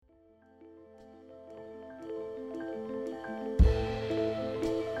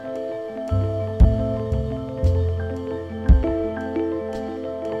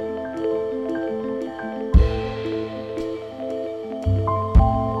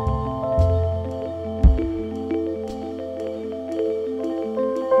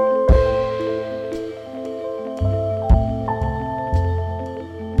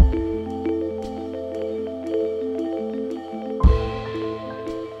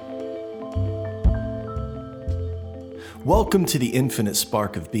Welcome to the Infinite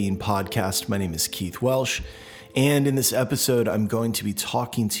Spark of Being podcast. My name is Keith Welsh, and in this episode, I'm going to be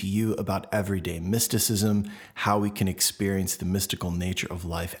talking to you about everyday mysticism, how we can experience the mystical nature of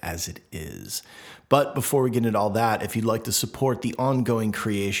life as it is. But before we get into all that, if you'd like to support the ongoing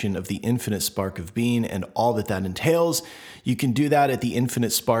creation of the Infinite Spark of Being and all that entails, you can do that at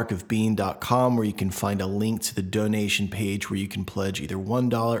theinfinitesparkofbeing.com, where you can find a link to the donation page where you can pledge either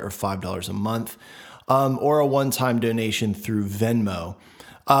 $1 or $5 a month. Or a one-time donation through Venmo.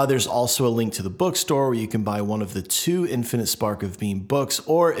 There's also a link to the bookstore where you can buy one of the 2 Infinite Spark of Being books,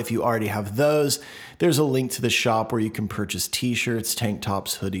 or if you already have those, there's a link to the shop where you can purchase t-shirts, tank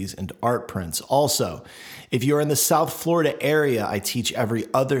tops, hoodies, and art prints. Also, if you're in the South Florida area, I teach every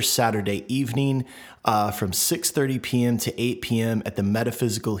other Saturday evening from 6:30 p.m. to 8 p.m. at the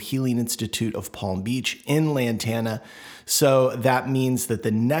Metaphysical Healing Institute of Palm Beach in Lantana. So that means that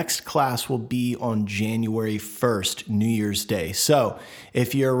the next class will be on January 1st, New Year's Day. So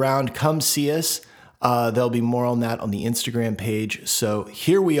if you're around, come see us. There'll be more on that on the Instagram page. So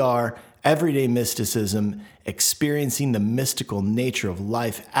here we are, everyday mysticism, experiencing the mystical nature of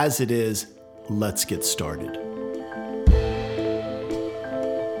life as it is. Let's get started.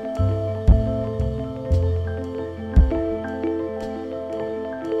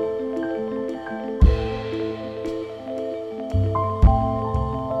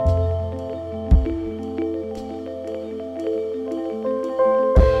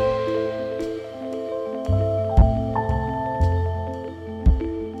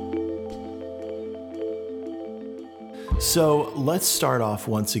 So let's start off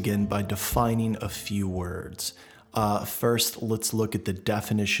once again by defining a few words. First, let's look at the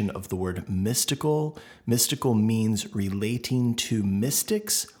definition of the word mystical. Mystical means relating to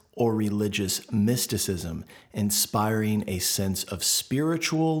mystics or religious mysticism, inspiring a sense of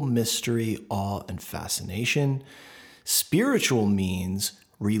spiritual mystery, awe, and fascination. Spiritual means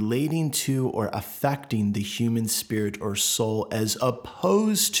relating to or affecting the human spirit or soul as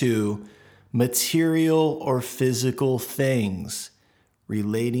opposed to material or physical things,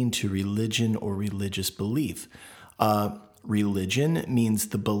 relating to religion or religious belief. Religion means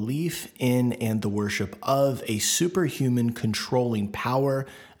the belief in and the worship of a superhuman controlling power,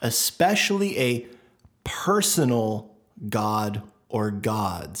 especially a personal god or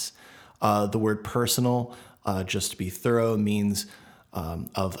gods. The word personal, just to be thorough, means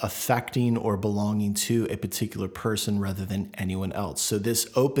of affecting or belonging to a particular person rather than anyone else. So this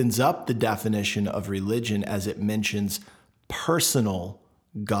opens up the definition of religion as it mentions personal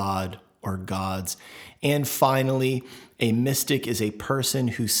God or gods. And finally, a mystic is a person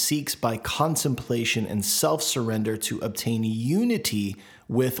who seeks by contemplation and self-surrender to obtain unity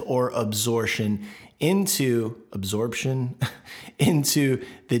with or absorption into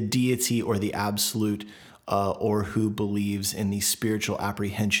the deity or the absolute, or who believes in the spiritual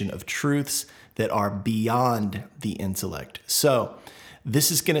apprehension of truths that are beyond the intellect. So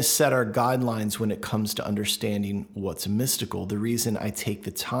this is going to set our guidelines when it comes to understanding what's mystical. The reason I take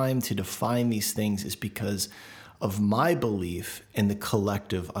the time to define these things is because of my belief in the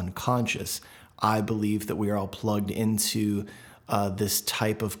collective unconscious. I believe that we are all plugged into this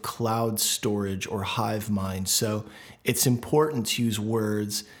type of cloud storage or hive mind. So it's important to use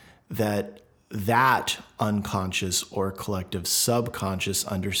words that unconscious or collective subconscious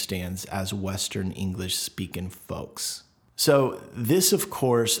understands as Western English speaking folks. So this, of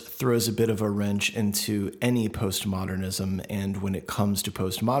course, throws a bit of a wrench into any postmodernism. And when it comes to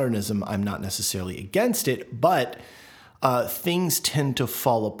postmodernism, I'm not necessarily against it, but things tend to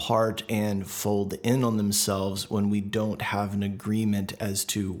fall apart and fold in on themselves when we don't have an agreement as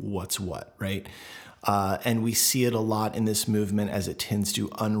to what's what, right? And we see it a lot in this movement as it tends to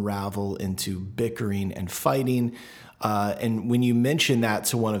unravel into bickering and fighting. And when you mention that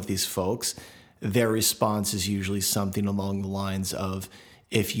to one of these folks, their response is usually something along the lines of,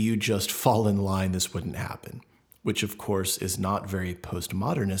 if you just fall in line, this wouldn't happen, which of course is not very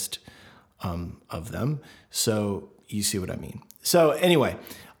postmodernist of them. So you see what I mean. So anyway,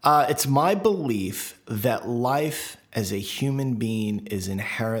 it's my belief that life as a human being is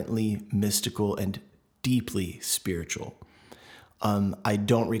inherently mystical and deeply spiritual. I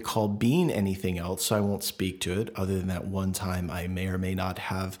don't recall being anything else, so I won't speak to it, other than that one time I may or may not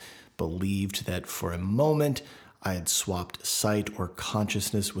have believed that for a moment I had swapped sight or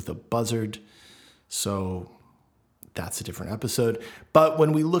consciousness with a buzzard. So that's a different episode. But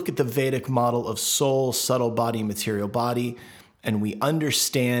when we look at the Vedic model of soul, subtle body, material body, and we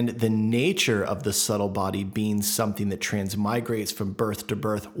understand the nature of the subtle body being something that transmigrates from birth to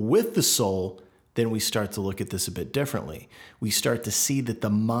birth with the soul, then we start to look at this a bit differently. We start to see that the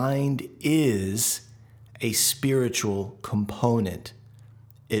mind is a spiritual component.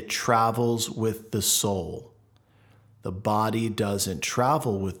 It travels with the soul. The body doesn't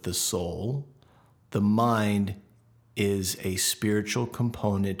travel with the soul. The mind is a spiritual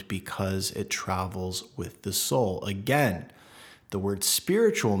component because it travels with the soul. Again, the word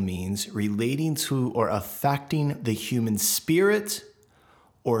spiritual means relating to or affecting the human spirit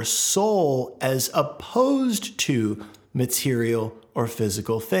or soul as opposed to material or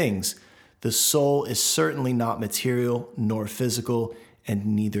physical things. The soul is certainly not material nor physical, and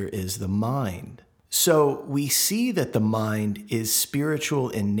neither is the mind. So we see that the mind is spiritual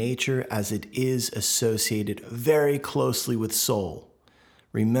in nature as it is associated very closely with soul.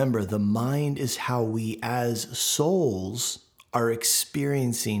 Remember, the mind is how we as souls are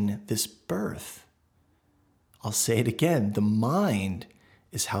experiencing this birth. I'll say it again. The mind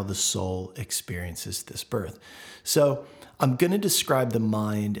is how the soul experiences this birth. So I'm going to describe the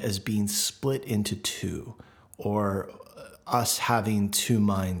mind as being split into two, or us having two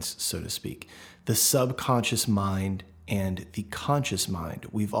minds, so to speak. The subconscious mind and the conscious mind.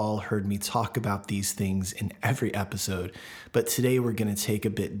 We've all heard me talk about these things in every episode, but today we're going to take a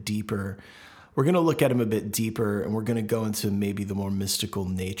bit deeper. We're going to look at them a bit deeper, and we're going to go into maybe the more mystical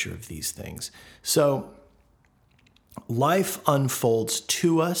nature of these things. So life unfolds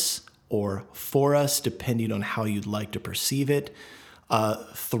to us or for us, depending on how you'd like to perceive it,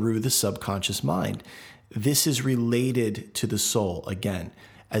 through the subconscious mind. This is related to the soul, again,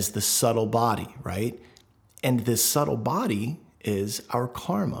 as the subtle body, right? And this subtle body is our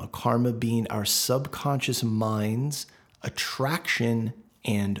karma being our subconscious mind's attraction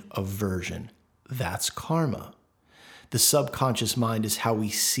and aversion. That's karma. The subconscious mind is how we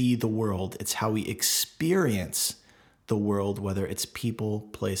see the world. It's how we experience the world, whether it's people,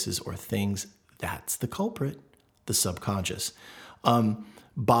 places, or things. That's the culprit, the subconscious.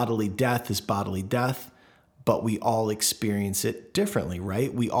 Bodily death is bodily death, but we all experience it differently,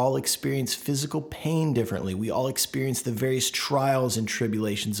 right? We all experience physical pain differently. We all experience the various trials and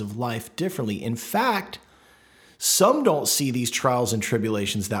tribulations of life differently. In fact, some don't see these trials and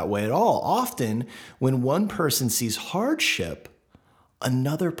tribulations that way at all. Often, when one person sees hardship,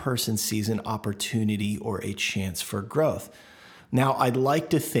 another person sees an opportunity or a chance for growth. Now, I'd like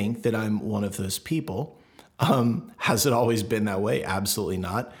to think that I'm one of those people. Has it always been that way? Absolutely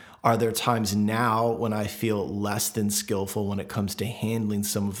not. Are there times now when I feel less than skillful when it comes to handling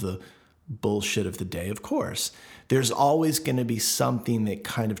some of the bullshit of the day? Of course. There's always going to be something that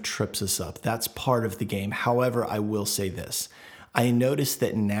kind of trips us up. That's part of the game. However, I will say this. I notice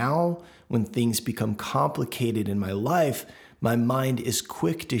that now when things become complicated in my life, my mind is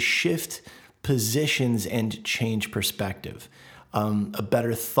quick to shift positions and change perspective. A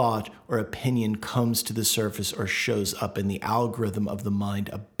better thought or opinion comes to the surface or shows up in the algorithm of the mind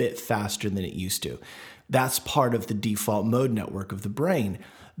a bit faster than it used to. That's part of the default mode network of the brain.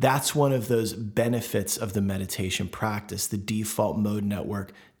 That's one of those benefits of the meditation practice. The default mode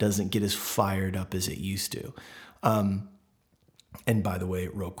network doesn't get as fired up as it used to. And by the way,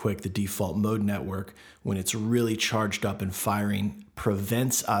 real quick, the default mode network, when it's really charged up and firing,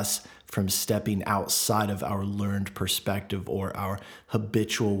 prevents us from stepping outside of our learned perspective or our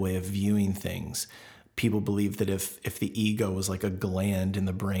habitual way of viewing things. People believe that if the ego was like a gland in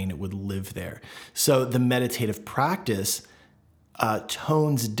the brain, it would live there. So the meditative practice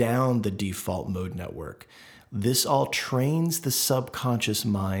tones down the default mode network. This all trains the subconscious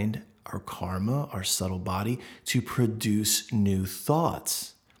mind, our karma, our subtle body, to produce new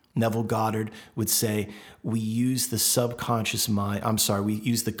thoughts. Neville Goddard would say, we use the conscious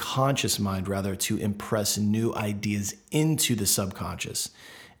mind rather to impress new ideas into the subconscious.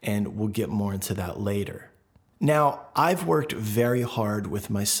 And we'll get more into that later. Now, I've worked very hard with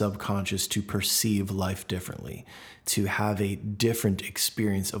my subconscious to perceive life differently, to have a different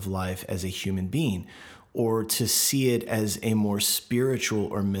experience of life as a human being, or to see it as a more spiritual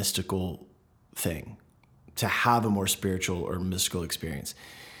or mystical thing, to have a more spiritual or mystical experience.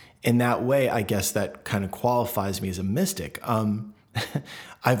 In that way, I guess that kind of qualifies me as a mystic.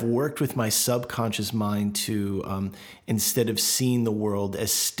 I've worked with my subconscious mind to, instead of seeing the world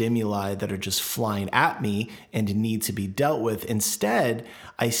as stimuli that are just flying at me and need to be dealt with, instead,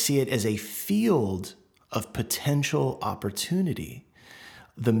 I see it as a field of potential opportunity.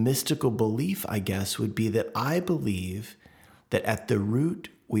 The mystical belief, I guess, would be that I believe that at the root,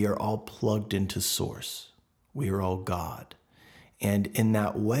 we are all plugged into Source. We are all God. And in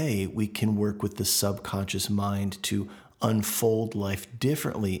that way, we can work with the subconscious mind to unfold life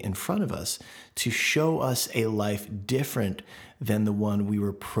differently in front of us, to show us a life different than the one we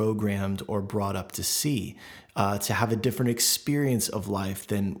were programmed or brought up to see, to have a different experience of life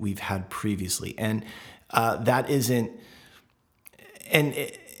than we've had previously. And That isn't,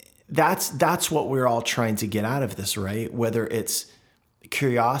 and that's what we're all trying to get out of this, right? Whether it's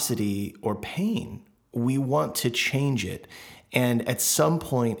curiosity or pain, we want to change it. And at some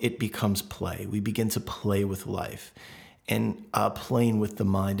point, it becomes play. We begin to play with life and playing with the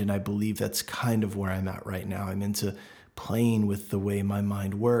mind. And I believe that's kind of where I'm at right now. I'm into playing with the way my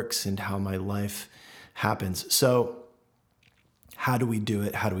mind works and how my life happens. So how do we do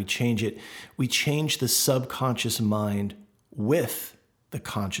it? How do we change it? We change the subconscious mind with the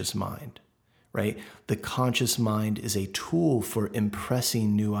conscious mind, right? The conscious mind is a tool for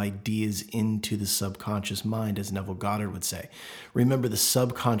impressing new ideas into the subconscious mind, as Neville Goddard would say. Remember, the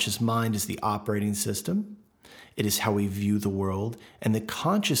subconscious mind is the operating system. It is how we view the world. And the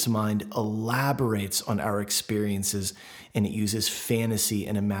conscious mind elaborates on our experiences, and it uses fantasy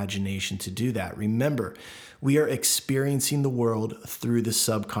and imagination to do that. Remember, we are experiencing the world through the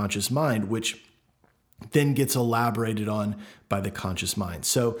subconscious mind, which then gets elaborated on by the conscious mind.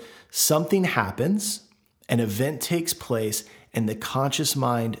 So something happens, an event takes place, and the conscious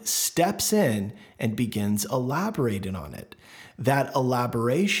mind steps in and begins elaborating on it. That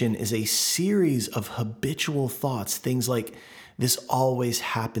elaboration is a series of habitual thoughts, things like, this always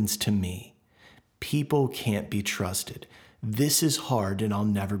happens to me. People can't be trusted. This is hard and I'll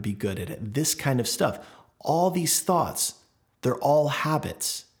never be good at it. This kind of stuff. All these thoughts, they're all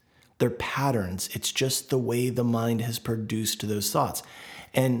habits. They're patterns. It's just the way the mind has produced those thoughts.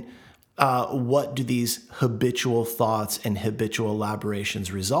 And what do these habitual thoughts and habitual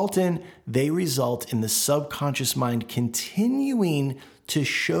elaborations result in? They result in the subconscious mind continuing to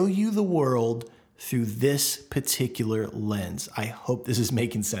show you the world through this particular lens. I hope this is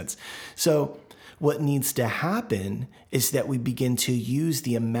making sense. So what needs to happen is that we begin to use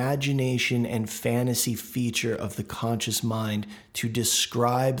the imagination and fantasy feature of the conscious mind to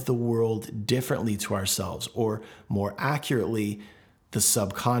describe the world differently to ourselves, or more accurately, the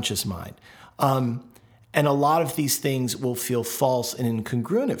subconscious mind. And a lot of these things will feel false and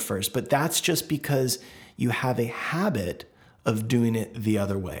incongruent at first, but that's just because you have a habit of doing it the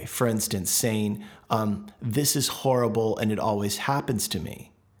other way. For instance, saying, this is horrible and it always happens to me.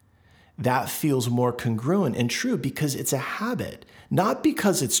 That feels more congruent and true because it's a habit, not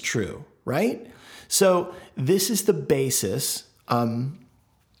because it's true, right? So this is the basis.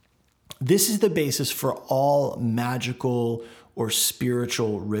 This is the basis for all magical or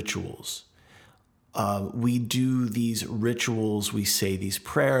spiritual rituals. We do these rituals, we say these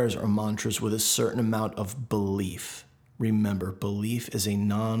prayers or mantras with a certain amount of belief. Remember, belief is a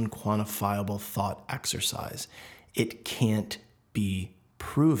non-quantifiable thought exercise. It can't be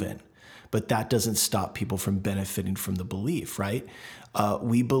proven, but that doesn't stop people from benefiting from the belief, right?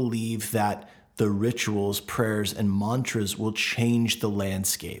 We believe that the rituals, prayers, and mantras will change the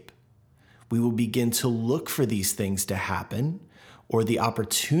landscape. We will begin to look for these things to happen or the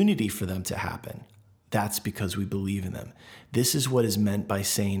opportunity for them to happen. That's because we believe in them. This is what is meant by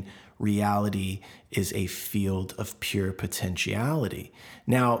saying reality is a field of pure potentiality.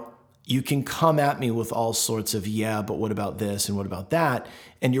 Now, you can come at me with all sorts of, yeah, but what about this and what about that?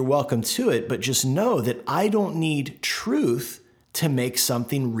 And you're welcome to it, but just know that I don't need truth to make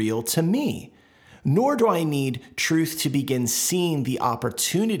something real to me, nor do I need truth to begin seeing the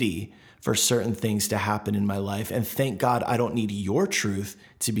opportunity for certain things to happen in my life. And thank God I don't need your truth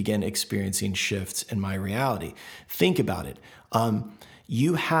to begin experiencing shifts in my reality. Think about it.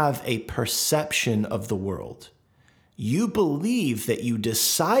 You have a perception of the world. You believe that you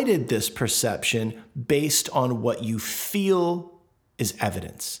decided this perception based on what you feel is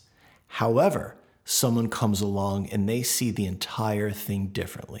evidence. However, someone comes along and they see the entire thing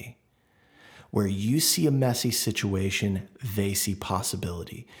differently. Where you see a messy situation, they see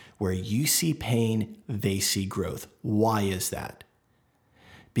possibility. Where you see pain, they see growth. Why is that?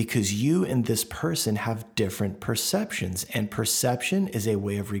 Because you and this person have different perceptions, and perception is a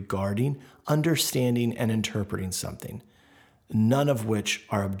way of regarding, understanding, and interpreting something, none of which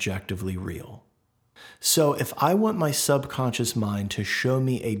are objectively real. So if I want my subconscious mind to show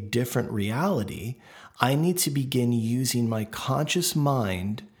me a different reality, I need to begin using my conscious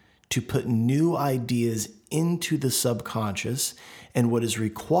mind to put new ideas into the subconscious, and what is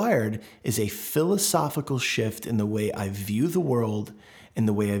required is a philosophical shift in the way I view the world and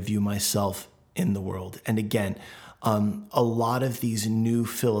the way I view myself in the world. And again, a lot of these new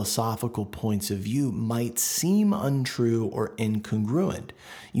philosophical points of view might seem untrue or incongruent.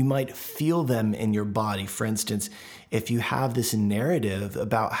 You might feel them in your body. For instance, if you have this narrative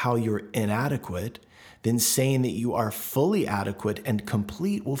about how you're inadequate, then saying that you are fully adequate and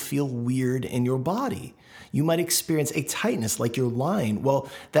complete will feel weird in your body. You might experience a tightness like you're lying. Well,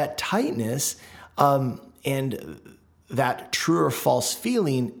 that tightness And that true or false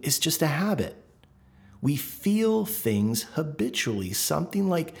feeling is just a habit. We feel things habitually. Something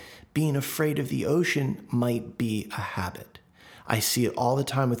like being afraid of the ocean might be a habit. I see it all the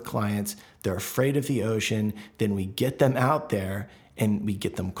time with clients. They're afraid of the ocean. Then we get them out there and we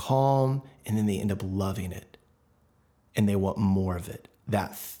get them calm, and then they end up loving it. And they want more of it.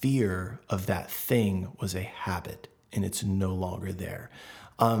 That fear of that thing was a habit, and it's no longer there.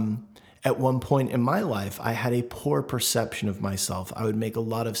 At one point in my life, I had a poor perception of myself. I would make a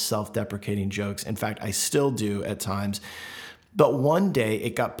lot of self-deprecating jokes. In fact, I still do at times. But one day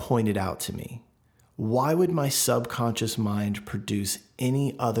it got pointed out to me. Why would my subconscious mind produce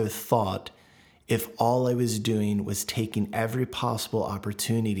any other thought if all I was doing was taking every possible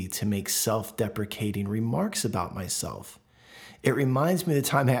opportunity to make self-deprecating remarks about myself? It reminds me of the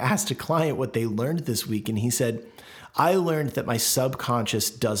time I asked a client what they learned this week, and he said, I learned that my subconscious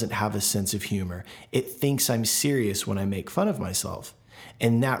doesn't have a sense of humor. It thinks I'm serious when I make fun of myself.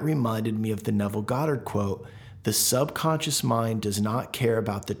 And that reminded me of the Neville Goddard quote, the subconscious mind does not care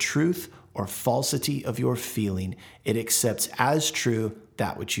about the truth or falsity of your feeling. It accepts as true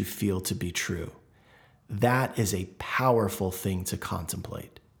that which you feel to be true. That is a powerful thing to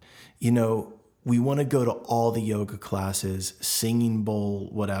contemplate. You know, we want to go to all the yoga classes, singing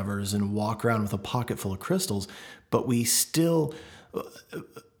bowl, whatevers, and walk around with a pocket full of crystals, but we still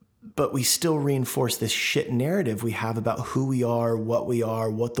reinforce this shit narrative we have about who we are,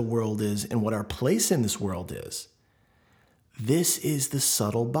 what the world is, and what our place in this world is. This is the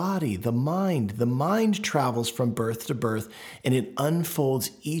subtle body, the mind. The mind travels from birth to birth, and it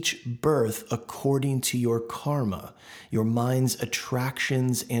unfolds each birth according to your karma, your mind's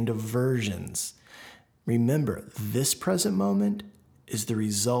attractions and aversions. Remember, this present moment is the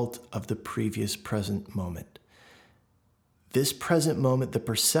result of the previous present moment. This present moment, the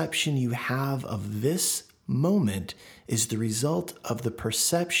perception you have of this moment is the result of the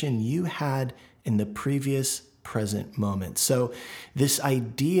perception you had in the previous present moment. So this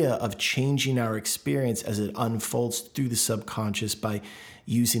idea of changing our experience as it unfolds through the subconscious by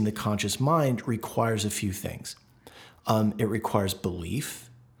using the conscious mind requires a few things. It requires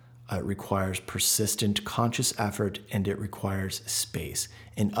belief, it requires persistent conscious effort, and it requires space.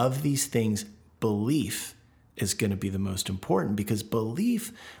 And of these things, belief is going to be the most important, because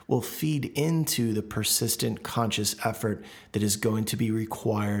belief will feed into the persistent conscious effort that is going to be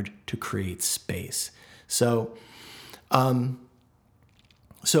required to create space. So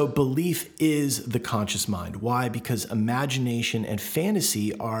belief is the conscious mind. Why? Because imagination and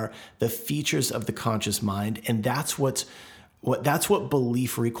fantasy are the features of the conscious mind, and that's what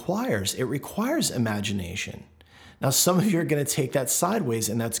belief requires. It requires imagination. Now, some of you are going to take that sideways,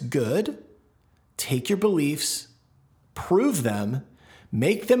 and that's good. Take your beliefs, prove them,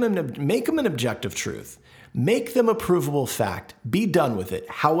 make them an objective truth. Make them a provable fact. Be done with it.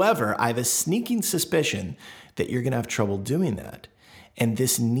 However, I have a sneaking suspicion that you're going to have trouble doing that. And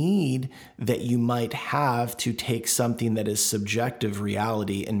this need that you might have to take something that is subjective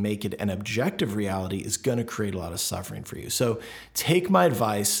reality and make it an objective reality is going to create a lot of suffering for you. So take my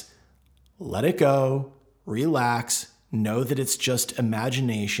advice, let it go, relax, know that it's just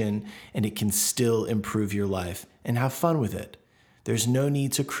imagination and it can still improve your life, and have fun with it. There's no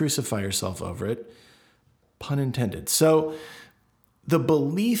need to crucify yourself over it. Pun intended. So the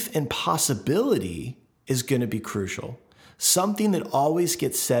belief in possibility is going to be crucial. Something that always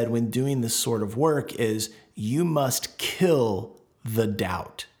gets said when doing this sort of work is you must kill the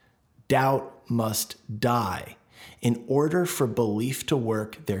doubt. Doubt must die. In order for belief to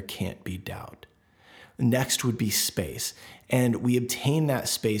work, there can't be doubt. Next would be space. And we obtain that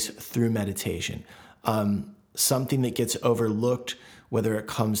space through meditation. Something that gets overlooked, whether it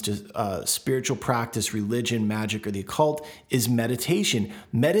comes to spiritual practice, religion, magic, or the occult, is meditation.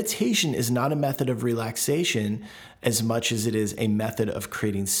 Meditation is not a method of relaxation as much as it is a method of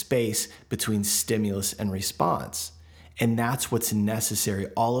creating space between stimulus and response. And that's what's necessary.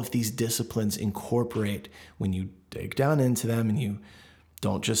 All of these disciplines incorporate, when you dig down into them and you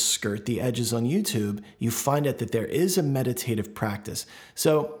don't just skirt the edges on YouTube, you find out that there is a meditative practice.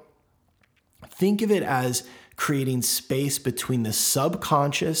 So think of it as creating space between the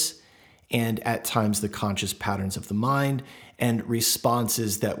subconscious and at times the conscious patterns of the mind and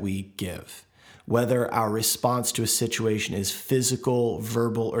responses that we give. Whether our response to a situation is physical,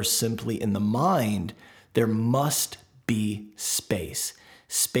 verbal, or simply in the mind, there must be space.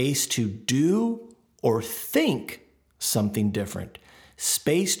 Space to do or think something different.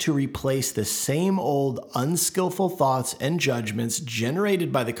 Space to replace the same old unskillful thoughts and judgments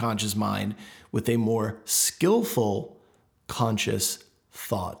generated by the conscious mind with a more skillful conscious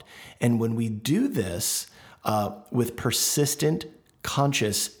thought. And when we do this with persistent,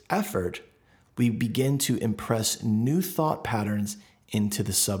 conscious effort, we begin to impress new thought patterns into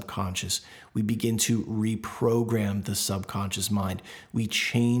the subconscious. We begin to reprogram the subconscious mind. We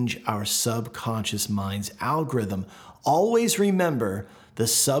change our subconscious mind's algorithm. Always remember, the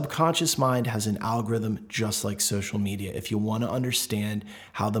subconscious mind has an algorithm just like social media. If you want to understand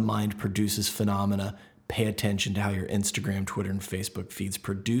how the mind produces phenomena, pay attention to how your Instagram, Twitter, and Facebook feeds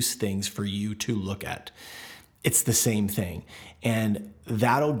produce things for you to look at. It's the same thing. And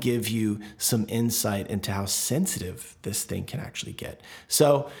that'll give you some insight into how sensitive this thing can actually get.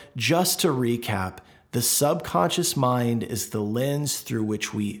 So just to recap, the subconscious mind is the lens through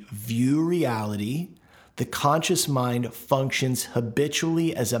which we view reality. The conscious mind functions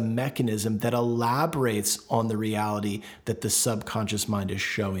habitually as a mechanism that elaborates on the reality that the subconscious mind is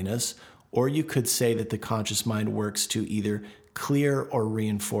showing us. Or you could say that the conscious mind works to either clear or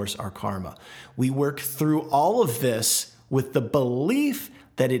reinforce our karma. We work through all of this with the belief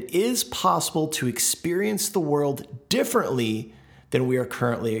that it is possible to experience the world differently than we are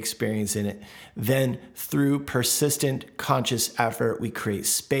currently experiencing it. Then through persistent conscious effort, we create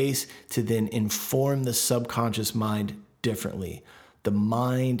space to then inform the subconscious mind differently. The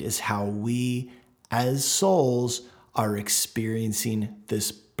mind is how we as souls are experiencing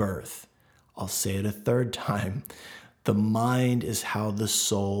this birth. I'll say it a third time. The mind is how the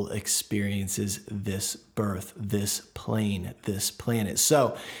soul experiences this birth, this plane, this planet.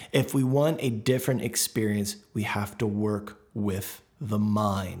 So if we want a different experience, we have to work with the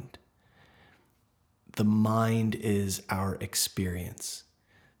mind. The mind is our experience.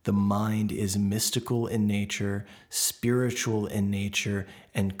 The mind is mystical in nature, spiritual in nature,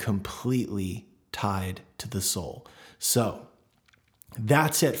 and completely tied to the soul. So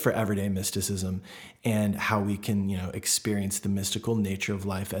that's it for everyday mysticism and how we can, experience the mystical nature of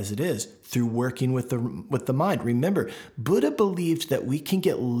life as it is through working with the mind. Remember, Buddha believed that we can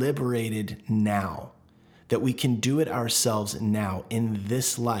get liberated now, that we can do it ourselves now in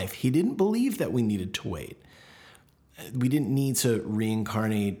this life. He didn't believe that we needed to wait. We didn't need to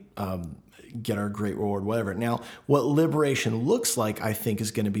reincarnate, get our great reward, whatever. Now, what liberation looks like, I think,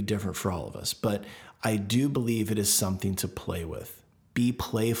 is going to be different for all of us, but I do believe it is something to play with. Be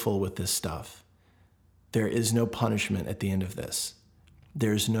playful with this stuff. There is no punishment at the end of this.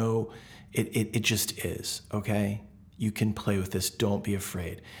 There's no, it just is, okay? You can play with this. Don't be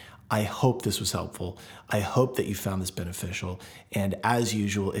afraid. I hope this was helpful. I hope that you found this beneficial. And as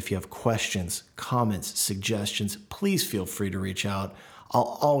usual, if you have questions, comments, suggestions, please feel free to reach out.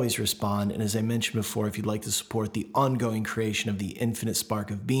 I'll always respond. And as I mentioned before, if you'd like to support the ongoing creation of the Infinite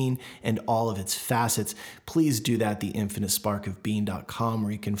Spark of Being and all of its facets, please do that at theinfinitesparkofbeing.com,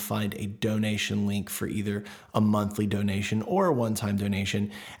 where you can find a donation link for either a monthly donation or a one-time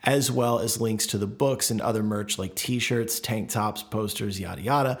donation, as well as links to the books and other merch like t-shirts, tank tops, posters, yada,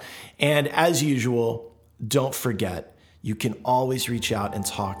 yada. And as usual, don't forget, you can always reach out and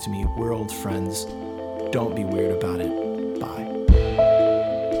talk to me. We're old friends. Don't be weird about it.